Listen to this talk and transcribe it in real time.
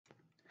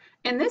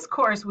In this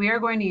course, we are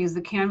going to use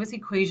the Canvas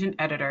equation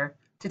editor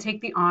to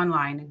take the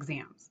online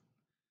exams.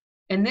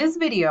 In this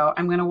video,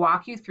 I'm going to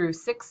walk you through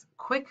 6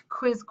 quick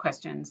quiz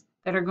questions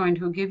that are going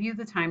to give you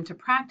the time to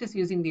practice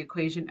using the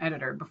equation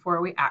editor before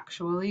we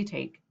actually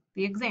take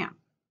the exam.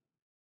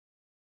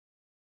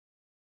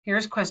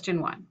 Here's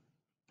question 1.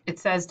 It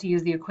says to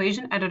use the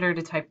equation editor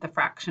to type the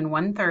fraction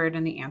 1/3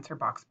 in the answer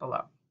box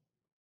below.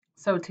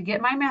 So to get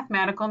my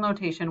mathematical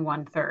notation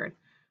 1/3,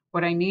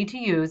 what I need to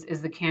use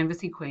is the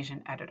Canvas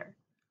equation editor.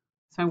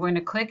 So I'm going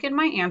to click in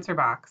my answer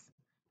box,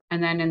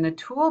 and then in the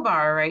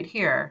toolbar right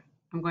here,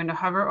 I'm going to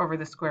hover over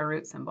the square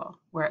root symbol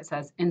where it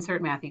says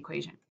Insert Math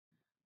Equation.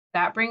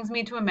 That brings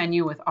me to a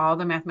menu with all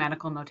the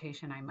mathematical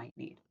notation I might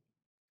need.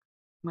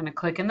 I'm going to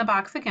click in the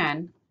box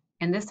again,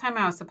 and this time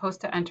I was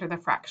supposed to enter the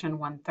fraction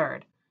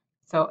 1/3.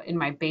 So in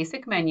my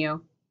basic menu,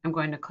 I'm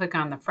going to click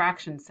on the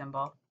fraction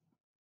symbol,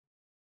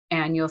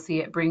 and you'll see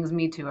it brings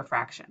me to a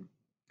fraction.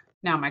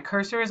 Now my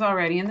cursor is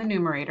already in the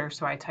numerator,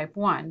 so I type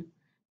 1.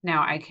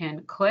 Now I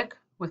can click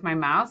with my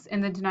mouse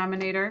in the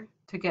denominator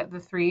to get the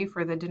 3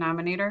 for the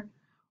denominator,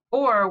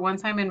 or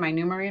once I'm in my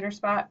numerator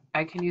spot,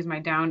 I can use my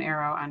down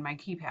arrow on my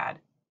keypad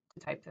to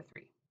type the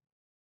 3.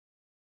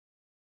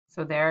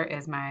 So there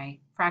is my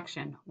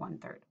fraction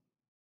 1/3.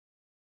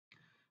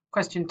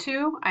 Question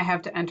 2, I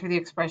have to enter the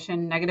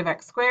expression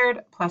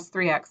 -x² plus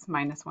 3x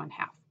minus 1/2.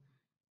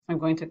 So I'm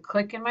going to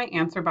click in my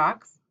answer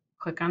box,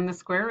 click on the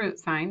square root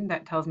sign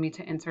that tells me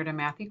to insert a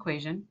math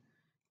equation,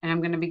 and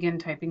I'm going to begin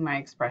typing my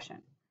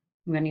expression.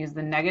 I'm going to use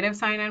the negative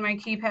sign on my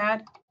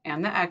keypad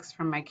and the x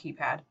from my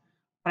keypad,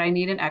 but I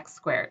need an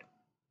x².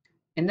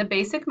 In the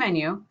basic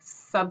menu,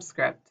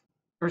 superscript,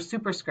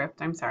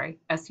 superscript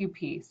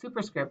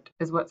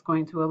is what's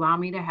going to allow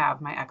me to have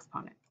my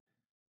exponent.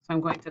 So I'm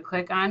going to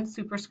click on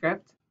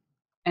superscript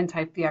and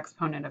type the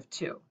exponent of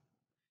 2.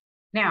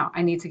 Now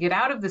I need to get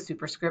out of the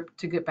superscript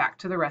to get back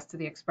to the rest of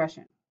the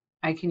expression.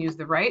 I can use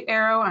the right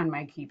arrow on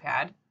my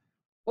keypad,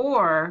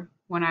 or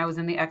when I was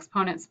in the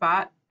exponent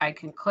spot, I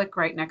can click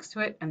right next to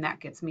it, and that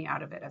gets me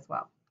out of it as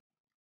well.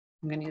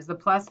 I'm going to use the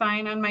plus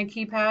sign on my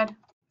keypad,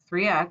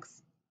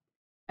 3x,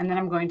 and then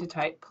I'm going to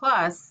type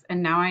plus,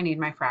 and now I need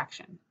my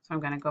fraction. So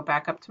I'm going to go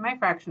back up to my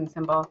fraction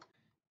symbol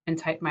and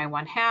type my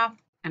 1/2,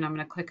 and I'm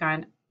going to click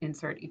on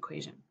Insert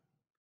Equation.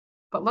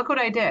 But look what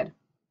I did.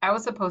 I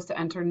was supposed to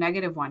enter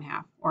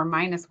 -1/2 or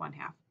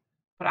 -1/2,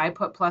 but I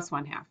put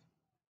 +1/2.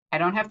 I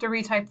don't have to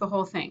retype the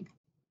whole thing.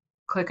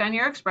 Click on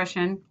your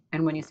expression,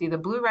 and when you see the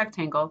blue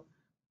rectangle,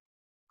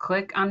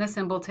 click on the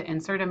symbol to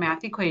insert a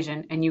math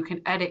equation, and you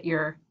can edit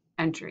your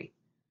entry.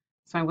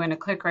 So I'm going to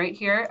click right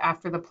here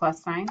after the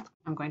plus sign.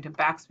 I'm going to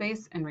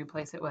backspace and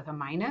replace it with a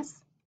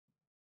minus,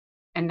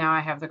 and now I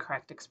have the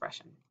correct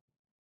expression.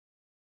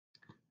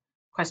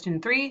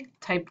 Question 3,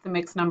 type the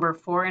mixed number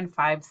 4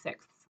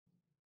 5/6.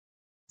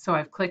 So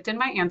I've clicked in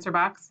my answer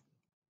box.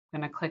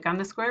 I'm going to click on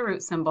the square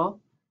root symbol.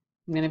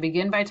 I'm going to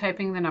begin by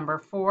typing the number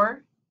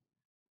 4,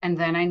 and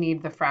then I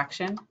need the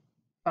fraction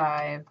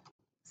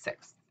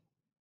 5/6.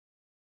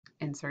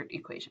 Insert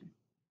equation.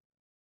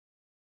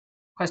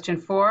 Question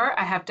 4,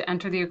 I have to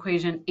enter the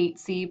equation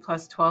 8c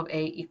plus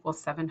 12a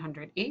equals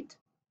 708.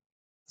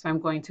 So I'm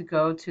going to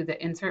go to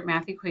the Insert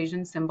Math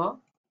Equation symbol.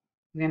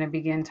 I'm going to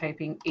begin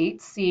typing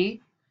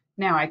 8c.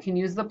 Now I can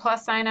use the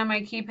plus sign on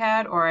my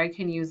keypad, or I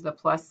can use the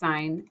plus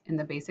sign in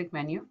the basic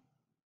menu.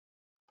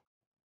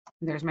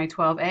 There's my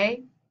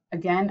 12a.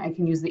 Again, I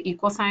can use the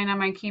equal sign on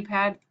my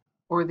keypad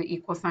or the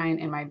equal sign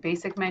in my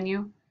basic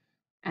menu.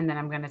 And then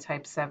I'm going to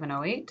type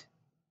 708.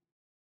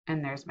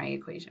 And there's my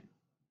equation.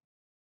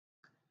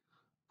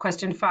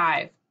 Question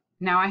 5.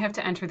 Now I have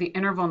to enter the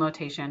interval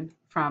notation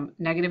from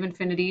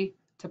 -∞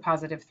 to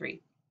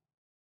 +3.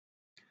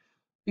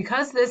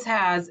 Because this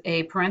has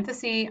a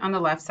parenthesis on the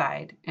left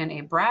side and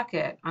a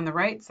bracket on the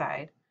right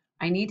side,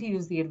 I need to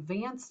use the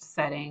advanced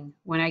setting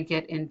when I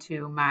get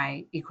into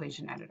my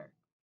equation editor.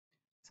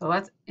 So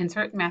let's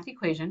insert math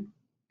equation.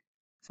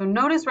 So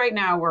notice right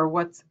now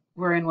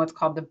we're in what's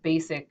called the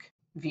basic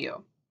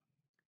view.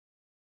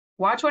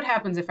 Watch what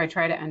happens if I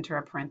try to enter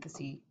a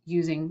parenthesis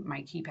using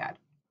my keypad.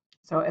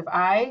 So if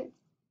I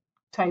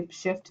type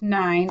Shift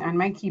 9 on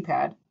my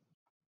keypad,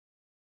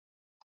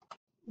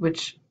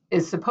 which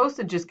is supposed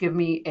to just give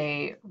me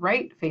a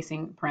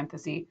right-facing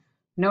parenthesis,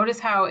 notice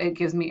how it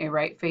gives me a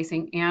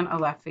right-facing and a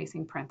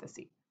left-facing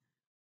parenthesis.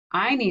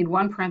 I need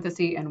one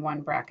parenthesis and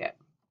one bracket.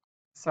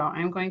 So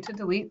I'm going to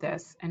delete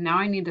this, and now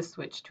I need to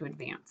switch to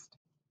advanced.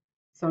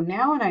 So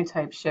now when I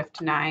type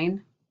Shift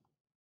 9,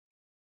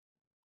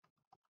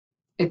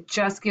 it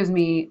just gives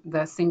me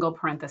the single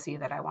parenthesis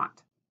that I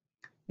want.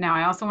 Now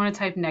I also want to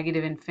type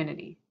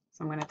 -∞.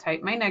 So I'm going to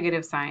type my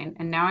negative sign,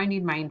 and now I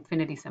need my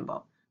infinity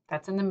symbol.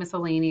 That's in the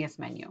miscellaneous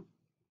menu.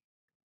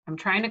 I'm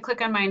trying to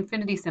click on my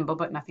infinity symbol,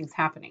 but nothing's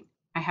happening.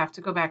 I have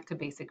to go back to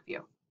basic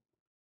view.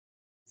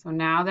 So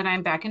now that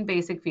I'm back in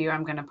basic view,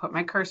 I'm going to put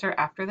my cursor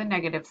after the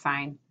negative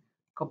sign,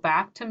 go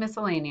back to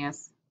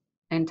miscellaneous,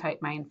 and type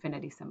my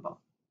infinity symbol.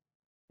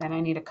 Then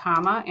I need a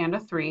comma and a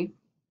 3.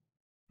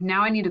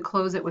 Now I need to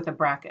close it with a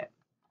bracket.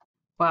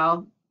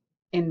 Well,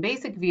 in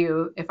basic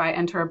view, if I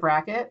enter a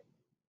bracket,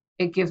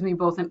 it gives me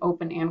both an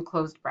open and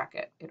closed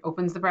bracket. It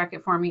opens the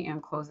bracket for me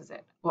and closes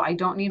it. Well, I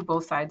don't need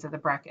both sides of the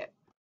bracket.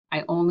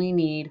 I only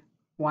need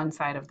one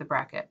side of the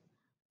bracket.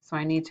 So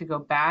I need to go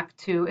back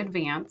to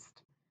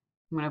advanced.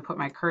 I'm going to put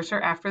my cursor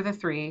after the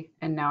 3,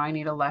 and now I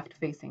need a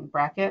left-facing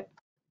bracket.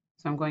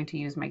 So I'm going to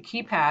use my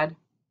keypad,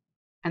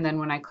 and then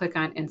when I click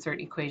on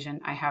insert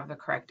equation, I have the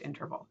correct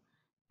interval.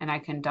 And I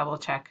can double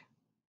check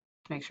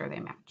to make sure they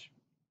match.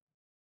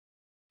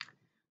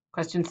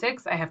 Question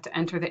 6, I have to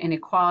enter the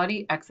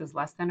inequality, x is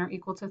less than or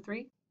equal to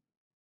 3.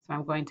 So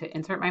I'm going to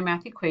insert my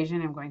math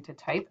equation. I'm going to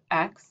type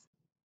x,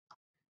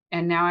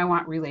 and now I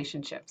want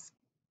relationships,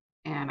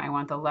 and I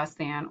want the less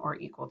than or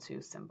equal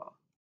to symbol.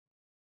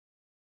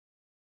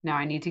 Now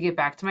I need to get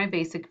back to my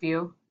basic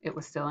view. It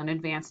was still an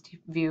advanced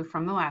view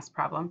from the last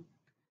problem.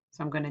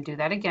 So I'm going to do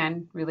that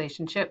again,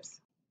 relationships,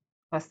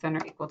 less than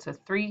or equal to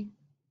 3,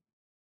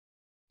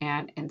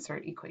 and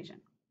insert equation.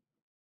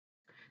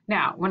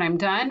 Now, when I'm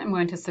done, I'm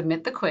going to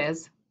submit the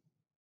quiz.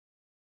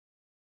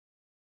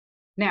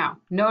 Now,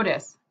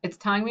 notice it's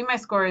telling me my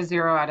score is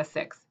 0 out of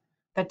 6.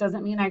 That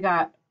doesn't mean I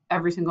got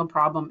every single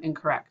problem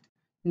incorrect.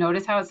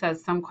 Notice how it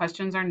says some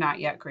questions are not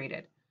yet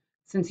graded.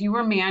 Since you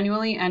were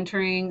manually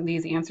entering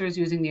these answers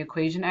using the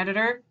equation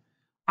editor,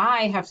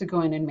 I have to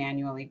go in and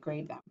manually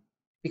grade them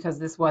because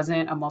this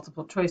wasn't a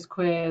multiple choice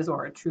quiz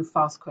or a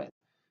true-false quiz.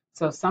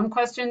 So some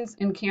questions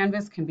in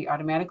Canvas can be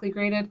automatically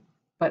graded,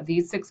 but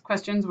these 6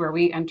 questions where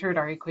we entered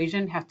our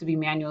equation have to be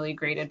manually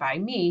graded by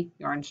me,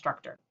 your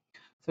instructor.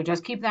 So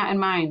just keep that in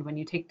mind when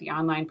you take the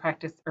online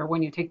practice or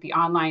when you take the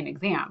online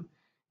exam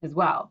as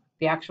well,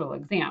 the actual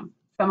exam.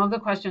 Some of the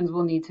questions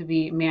will need to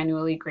be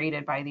manually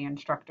graded by the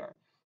instructor.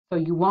 So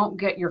you won't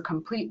get your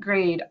complete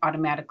grade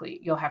automatically.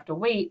 You'll have to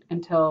wait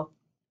until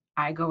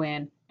I go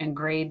in and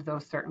grade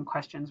those certain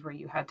questions where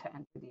you had to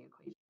enter the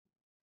equation.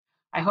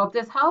 I hope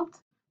this helped.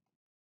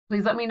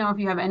 Please let me know if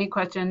you have any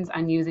questions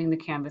on using the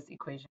Canvas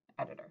equation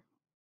editor.